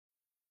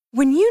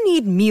When you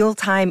need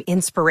mealtime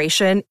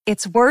inspiration,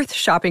 it's worth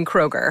shopping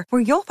Kroger,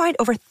 where you'll find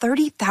over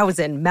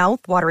 30,000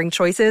 mouth-watering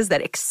choices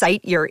that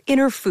excite your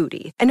inner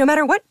foodie. And no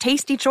matter what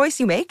tasty choice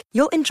you make,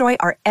 you'll enjoy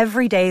our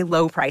everyday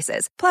low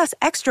prices, plus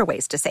extra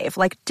ways to save,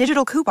 like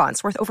digital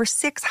coupons worth over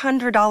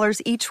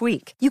 $600 each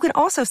week. You can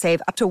also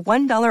save up to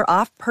 $1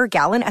 off per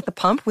gallon at the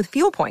pump with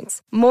fuel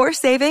points. More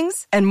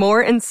savings and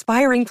more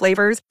inspiring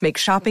flavors make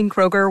shopping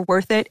Kroger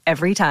worth it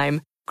every time.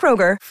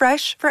 Kroger,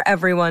 fresh for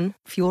everyone.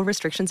 Fuel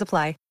restrictions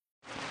apply.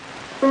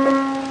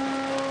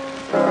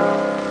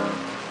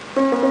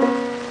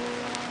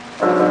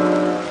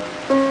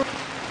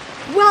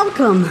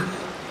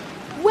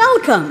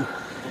 Welcome.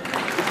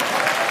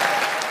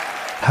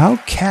 How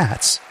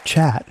cats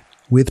chat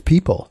with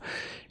people.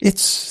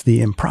 It's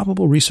the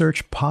Improbable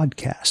Research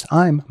Podcast.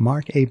 I'm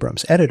Mark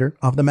Abrams, editor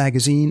of the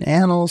magazine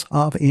Annals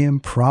of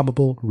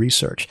Improbable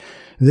Research.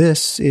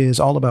 This is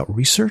all about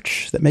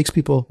research that makes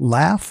people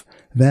laugh,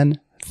 then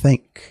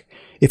think.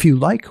 If you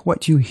like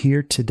what you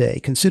hear today,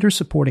 consider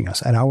supporting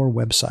us at our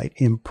website,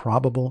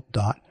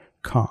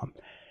 improbable.com.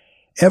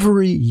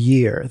 Every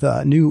year,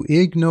 the new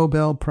Ig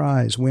Nobel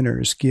Prize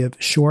winners give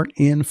short,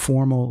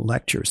 informal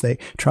lectures. They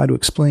try to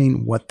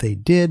explain what they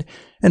did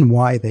and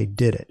why they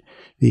did it.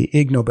 The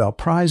Ig Nobel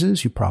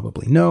Prizes, you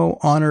probably know,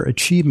 honor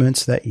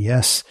achievements that,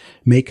 yes,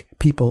 make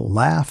people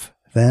laugh,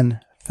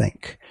 then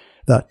think.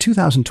 The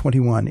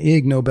 2021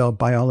 Ig Nobel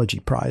Biology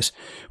Prize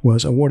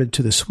was awarded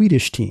to the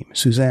Swedish team,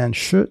 Susanne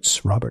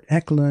Schütz, Robert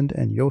Eklund,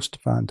 and Joost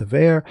van de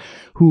Veer,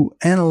 who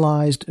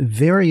analyzed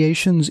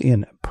variations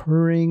in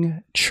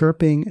purring,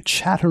 chirping,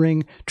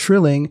 chattering,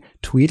 trilling,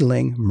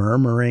 tweedling,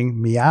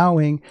 murmuring,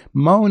 meowing,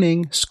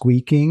 moaning,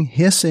 squeaking,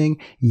 hissing,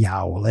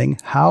 yowling,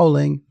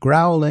 howling,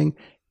 growling,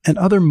 and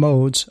other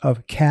modes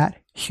of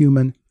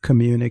cat-human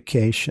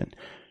communication.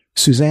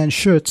 Susanne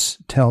Schütz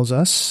tells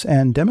us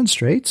and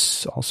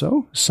demonstrates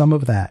also some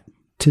of that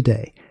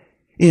today.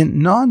 In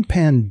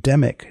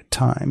non-pandemic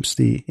times,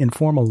 the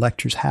informal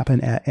lectures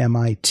happen at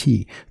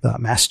MIT, the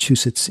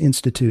Massachusetts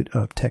Institute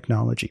of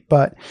Technology.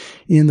 But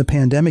in the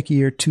pandemic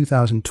year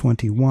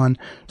 2021,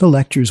 the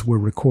lectures were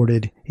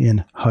recorded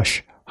in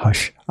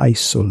hush-hush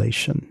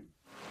isolation.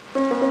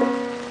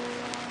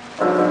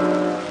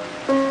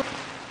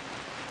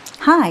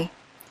 Hi,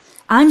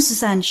 I'm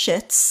Susanne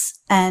Schütz,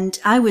 and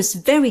I was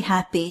very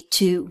happy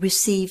to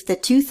receive the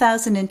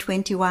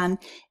 2021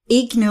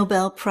 Ig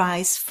Nobel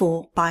Prize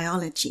for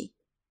Biology.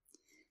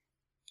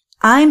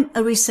 I'm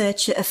a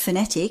researcher of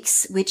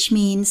phonetics, which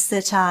means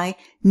that I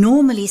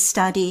normally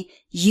study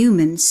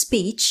human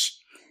speech,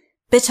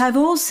 but I've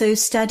also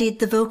studied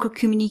the vocal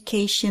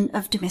communication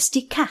of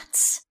domestic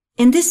cats.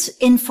 In this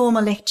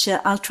informal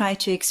lecture, I'll try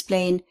to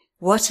explain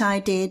what I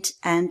did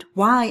and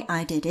why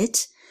I did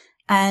it,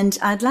 and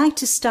I'd like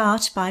to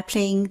start by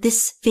playing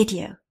this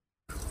video.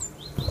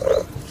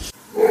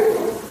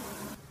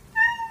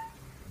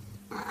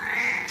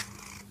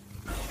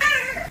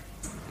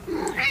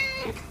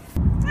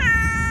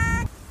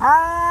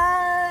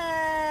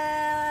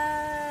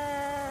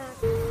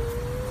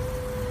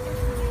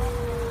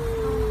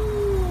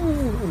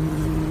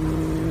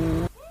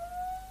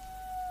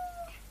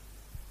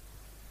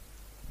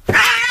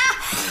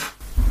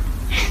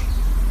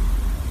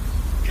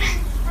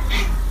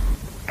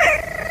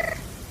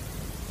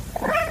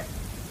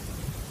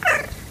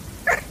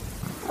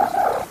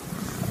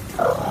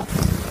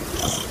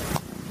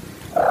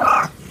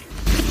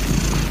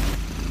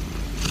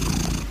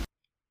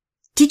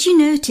 Did you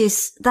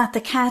notice that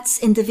the cats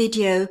in the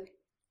video,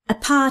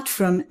 apart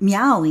from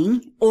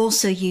meowing,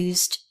 also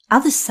used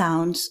other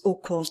sounds or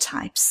call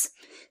types?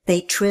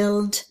 They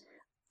trilled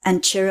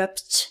and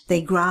chirruped,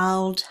 they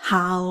growled,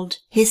 howled,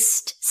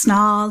 hissed,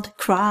 snarled,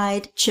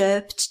 cried,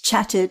 chirped,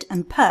 chattered,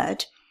 and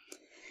purred.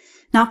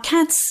 Now,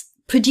 cats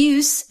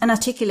produce and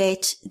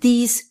articulate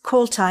these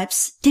call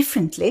types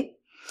differently.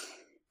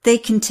 They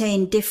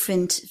contain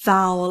different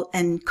vowel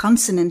and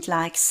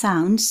consonant-like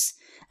sounds,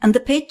 and the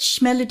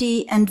pitch,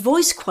 melody, and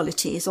voice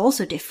quality is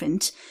also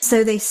different,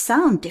 so they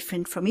sound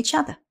different from each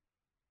other.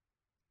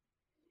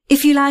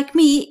 If you, like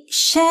me,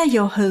 share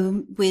your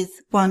home with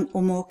one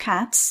or more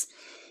cats,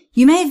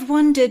 you may have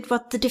wondered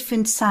what the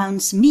different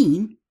sounds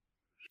mean,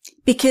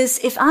 because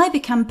if I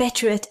become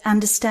better at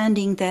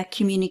understanding their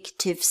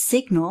communicative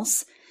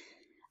signals,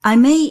 I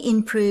may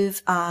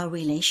improve our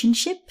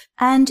relationship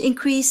and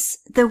increase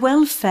the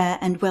welfare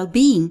and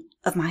well-being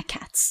of my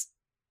cats.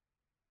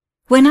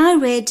 When I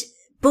read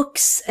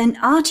books and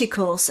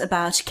articles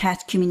about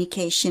cat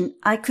communication,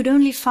 I could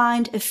only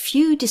find a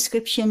few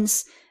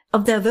descriptions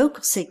of their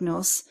vocal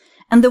signals,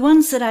 and the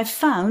ones that I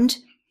found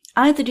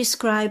either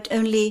described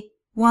only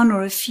one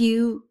or a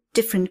few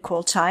different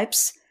call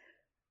types,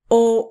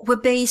 or were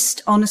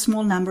based on a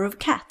small number of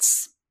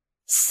cats.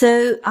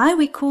 So I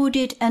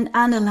recorded and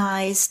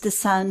analyzed the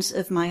sounds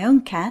of my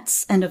own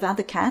cats and of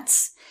other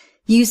cats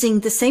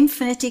using the same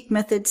phonetic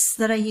methods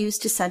that I use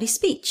to study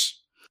speech.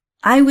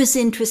 I was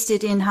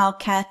interested in how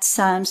cat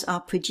sounds are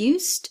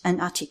produced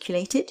and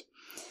articulated,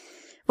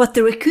 what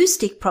their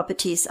acoustic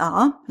properties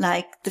are,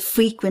 like the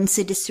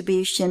frequency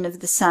distribution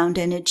of the sound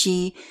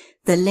energy,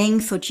 the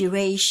length or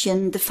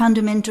duration, the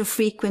fundamental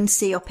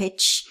frequency or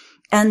pitch,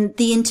 and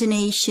the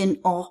intonation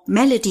or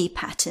melody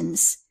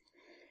patterns.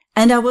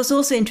 And I was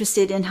also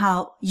interested in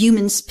how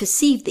humans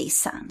perceive these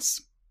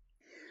sounds.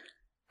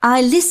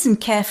 I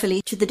listened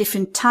carefully to the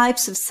different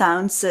types of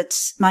sounds that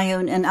my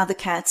own and other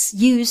cats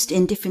used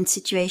in different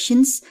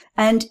situations,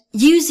 and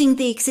using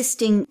the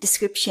existing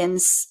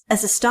descriptions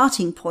as a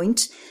starting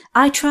point,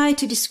 I tried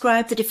to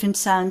describe the different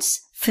sounds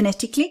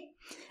phonetically,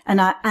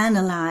 and I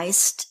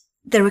analyzed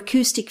their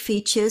acoustic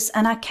features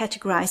and I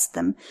categorized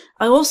them.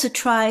 I also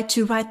tried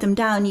to write them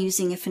down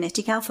using a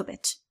phonetic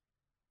alphabet.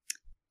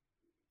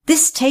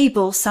 This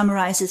table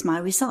summarizes my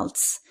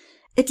results.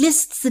 It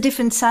lists the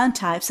different sound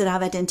types that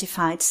I've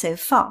identified so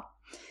far.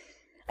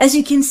 As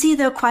you can see,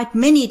 there are quite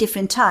many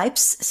different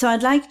types, so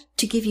I'd like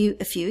to give you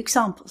a few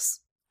examples.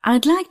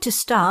 I'd like to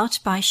start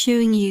by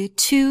showing you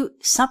two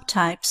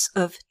subtypes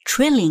of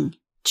trilling,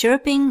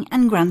 chirping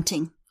and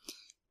grunting.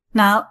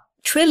 Now,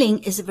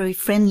 trilling is a very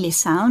friendly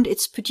sound.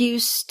 It's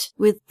produced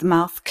with the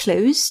mouth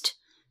closed,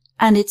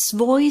 and it's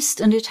voiced,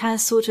 and it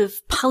has sort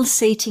of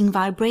pulsating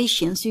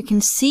vibrations. You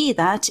can see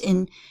that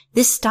in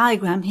this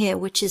diagram here,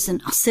 which is an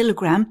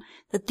oscillogram,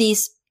 that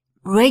these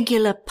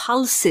regular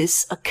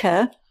pulses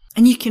occur.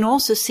 And you can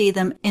also see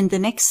them in the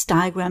next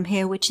diagram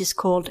here, which is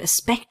called a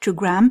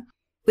spectrogram,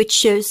 which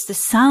shows the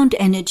sound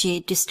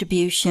energy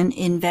distribution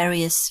in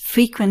various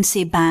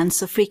frequency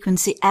bands or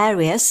frequency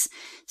areas.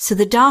 So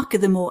the darker,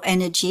 the more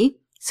energy.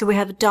 So we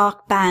have a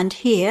dark band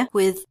here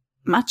with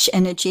much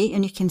energy,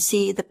 and you can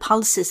see the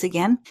pulses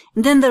again.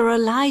 And then there are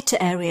lighter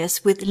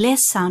areas with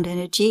less sound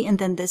energy, and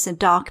then there's a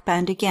dark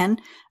band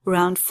again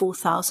around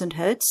 4,000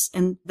 hertz,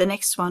 and the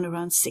next one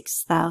around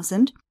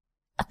 6,000.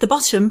 At the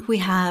bottom, we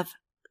have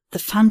the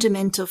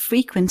fundamental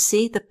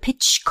frequency, the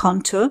pitch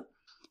contour.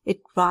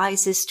 It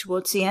rises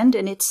towards the end,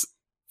 and it's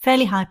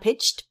fairly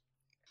high-pitched.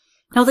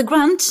 Now, the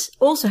grunt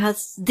also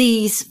has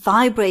these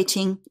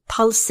vibrating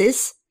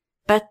pulses,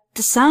 but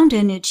the sound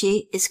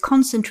energy is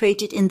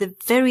concentrated in the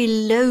very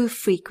low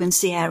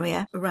frequency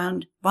area,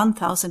 around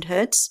 1,000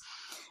 hertz,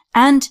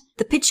 and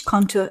the pitch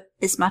contour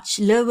is much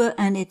lower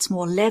and it's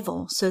more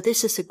level. So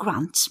this is a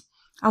grunt.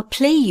 I'll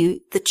play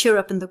you the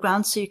chirrup and the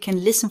grunt so you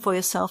can listen for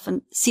yourself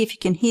and see if you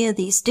can hear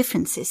these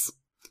differences.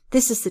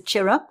 This is the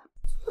chirrup,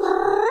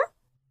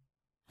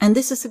 and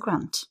this is the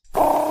grunt.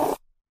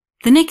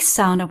 The next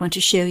sound I want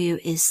to show you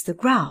is the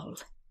growl.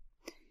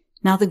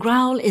 Now, the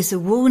growl is a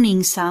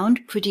warning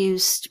sound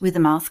produced with the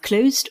mouth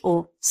closed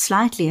or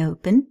slightly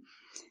open,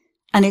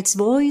 and it's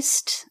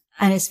voiced,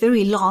 and it's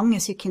very long,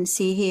 as you can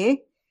see here,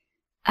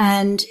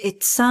 and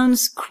it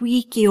sounds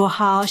creaky or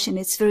harsh, and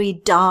it's very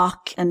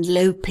dark and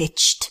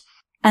low-pitched.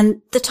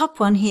 And the top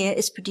one here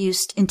is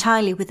produced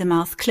entirely with the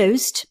mouth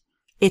closed.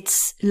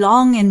 It's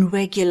long and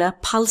regular,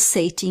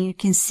 pulsating. You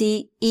can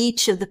see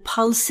each of the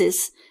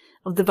pulses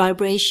of the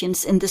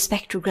vibrations in the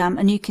spectrogram,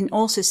 and you can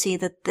also see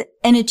that the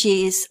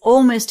energy is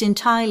almost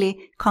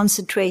entirely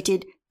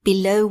concentrated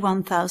below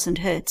 1,000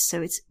 hertz,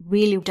 so it's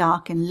really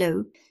dark and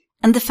low.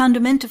 And the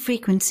fundamental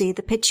frequency,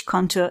 the pitch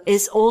contour,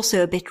 is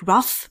also a bit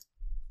rough.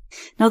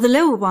 Now, the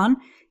lower one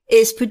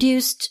is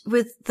produced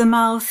with the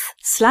mouth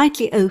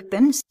slightly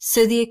open,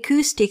 so the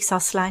acoustics are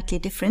slightly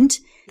different.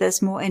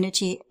 There's more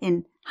energy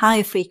in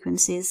higher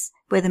frequencies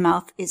where the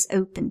mouth is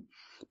open.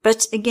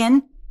 But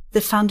again,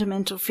 the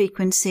fundamental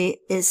frequency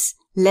is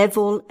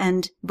level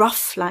and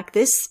rough like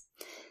this.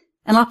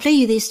 And I'll play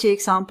you these two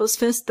examples.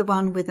 First, the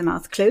one with the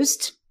mouth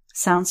closed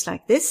sounds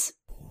like this.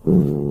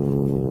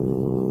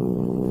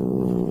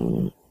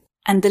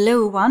 And the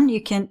lower one,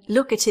 you can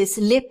look at his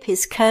lip,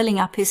 he's curling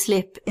up his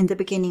lip in the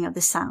beginning of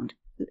the sound.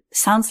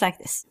 Sounds like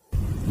this.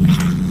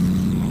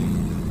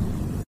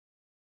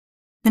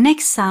 The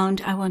next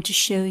sound I want to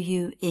show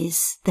you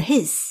is the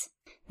hiss.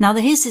 Now,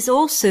 the hiss is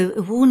also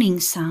a warning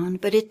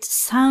sound, but it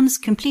sounds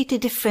completely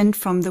different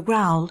from the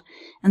growl,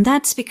 and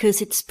that's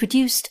because it's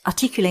produced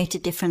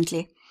articulated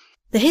differently.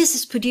 The hiss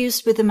is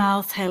produced with the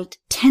mouth held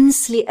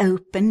tensely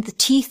open, the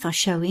teeth are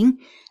showing,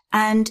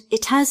 and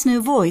it has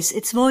no voice,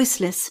 it's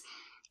voiceless.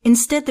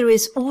 Instead, there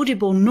is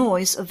audible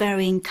noise of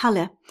varying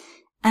color.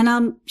 And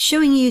I'm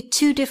showing you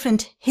two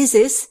different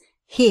hisses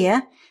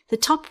here. The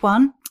top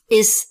one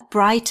is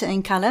brighter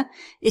in color.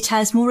 It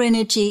has more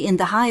energy in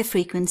the higher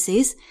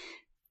frequencies,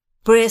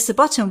 whereas the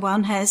bottom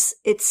one has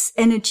its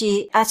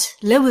energy at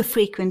lower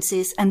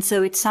frequencies, and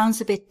so it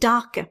sounds a bit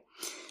darker.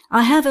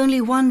 I have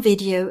only one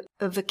video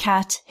of a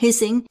cat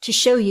hissing to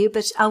show you,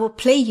 but I will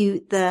play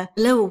you the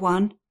lower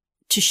one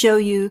to show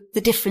you the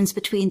difference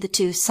between the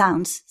two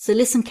sounds. So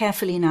listen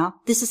carefully now.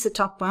 This is the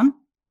top one.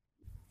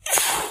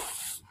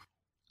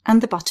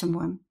 And the bottom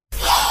one.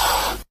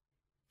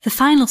 The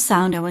final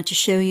sound I want to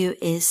show you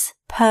is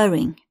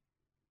purring.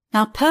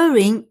 Now,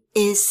 purring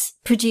is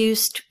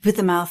produced with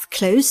the mouth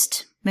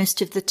closed most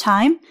of the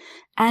time,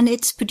 and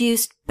it's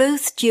produced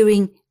both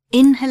during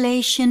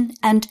inhalation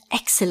and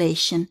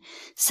exhalation,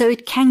 so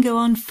it can go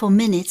on for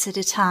minutes at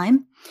a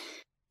time.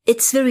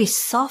 It's very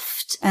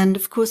soft and,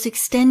 of course,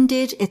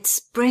 extended,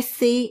 it's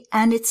breathy,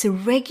 and it's a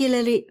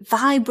regularly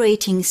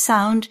vibrating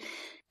sound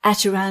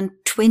at around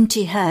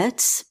 20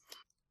 hertz.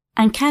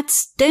 And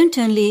cats don't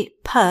only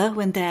purr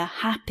when they're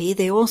happy,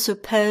 they also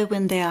purr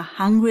when they are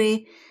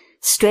hungry,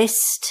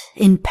 stressed,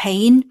 in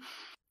pain.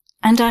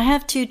 And I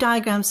have two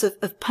diagrams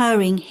of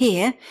purring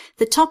here.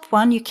 The top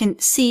one, you can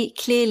see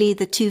clearly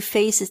the two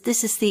phases.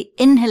 This is the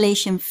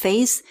inhalation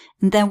phase,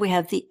 and then we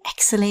have the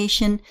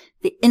exhalation,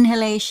 the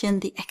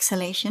inhalation, the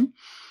exhalation.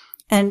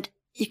 And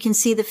you can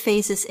see the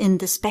phases in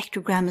the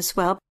spectrogram as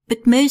well.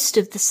 But most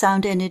of the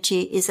sound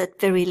energy is at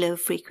very low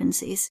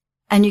frequencies.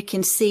 And you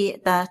can see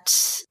that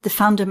the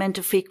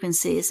fundamental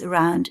frequency is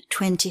around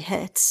 20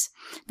 hertz.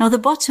 Now the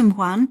bottom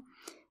one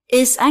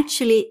is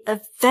actually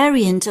a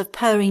variant of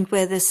purring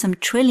where there's some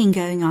trilling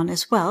going on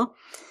as well.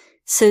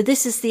 So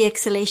this is the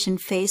exhalation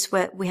phase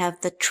where we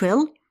have the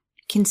trill. You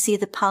can see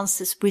the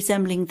pulses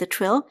resembling the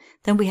trill.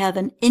 Then we have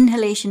an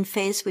inhalation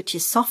phase, which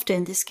is softer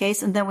in this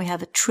case. And then we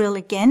have a trill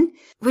again,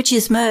 which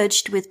is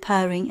merged with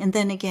purring. And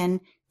then again,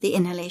 the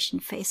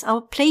inhalation phase.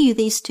 I'll play you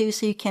these two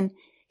so you can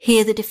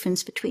hear the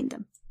difference between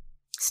them.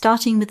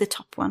 Starting with the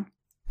top one.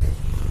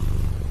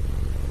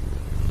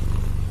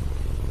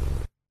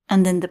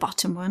 And then the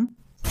bottom one.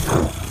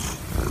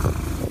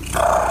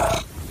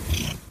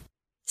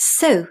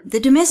 So, the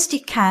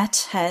domestic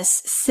cat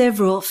has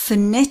several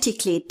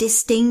phonetically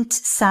distinct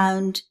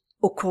sound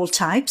or call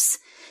types,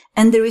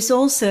 and there is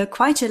also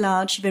quite a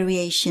large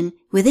variation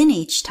within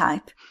each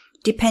type,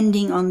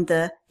 depending on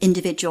the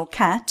individual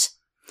cat,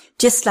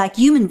 just like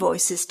human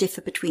voices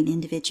differ between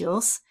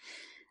individuals,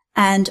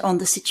 and on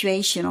the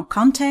situation or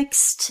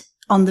context,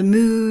 on the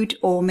mood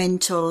or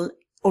mental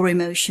or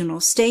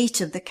emotional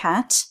state of the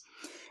cat.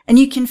 And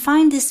you can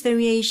find this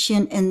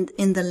variation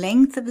in the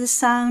length of the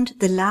sound,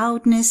 the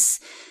loudness,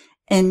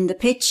 in the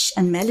pitch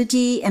and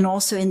melody, and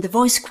also in the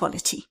voice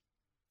quality.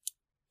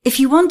 If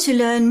you want to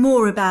learn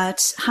more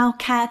about how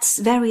cats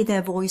vary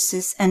their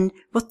voices and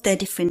what their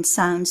different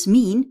sounds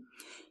mean,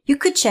 you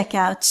could check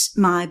out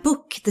my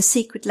book, The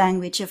Secret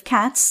Language of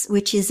Cats,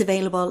 which is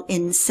available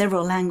in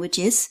several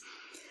languages.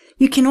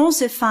 You can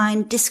also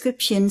find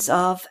descriptions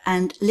of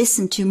and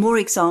listen to more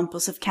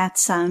examples of cat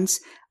sounds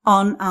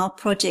on our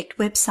project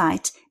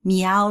website,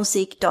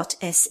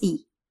 meowsig.se.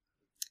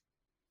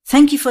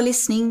 Thank you for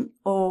listening,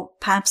 or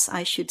perhaps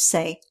I should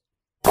say,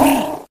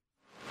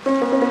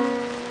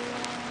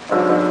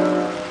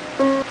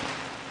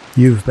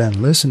 You've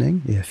been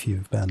listening, if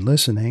you've been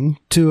listening,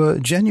 to a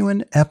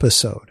genuine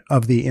episode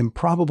of the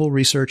Improbable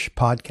Research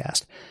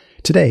Podcast.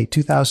 Today,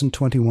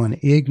 2021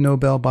 Ig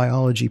Nobel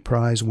Biology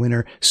Prize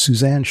winner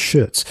Suzanne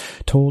Schutz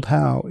told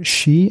how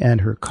she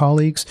and her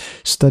colleagues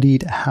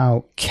studied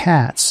how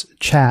cats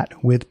chat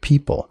with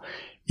people.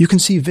 You can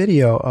see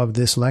video of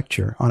this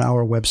lecture on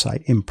our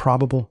website,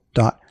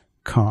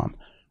 improbable.com.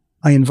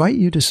 I invite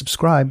you to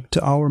subscribe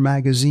to our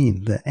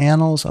magazine, The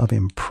Annals of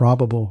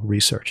Improbable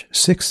Research.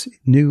 6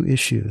 new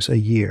issues a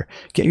year.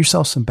 Get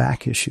yourself some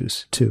back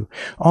issues, too.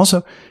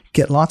 Also,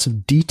 get lots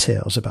of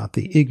details about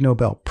the Ig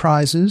Nobel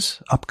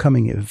Prizes,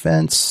 upcoming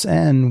events,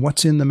 and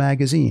what's in the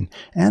magazine,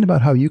 and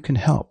about how you can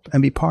help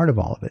and be part of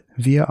all of it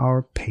via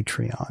our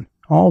Patreon.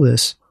 All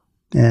this,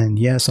 and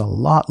yes, a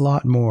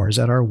lot more, is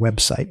at our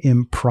website,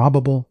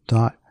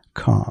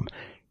 improbable.com.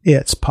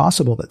 It's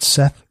possible that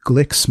Seth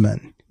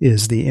Glicksman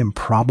is the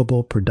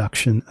Improbable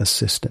production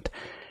assistant.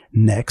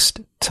 Next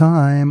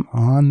time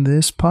on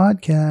this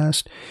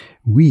podcast,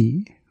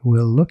 we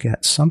will look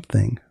at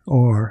something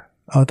or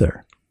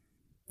other.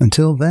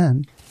 Until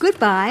then.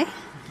 Goodbye.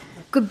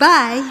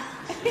 Goodbye.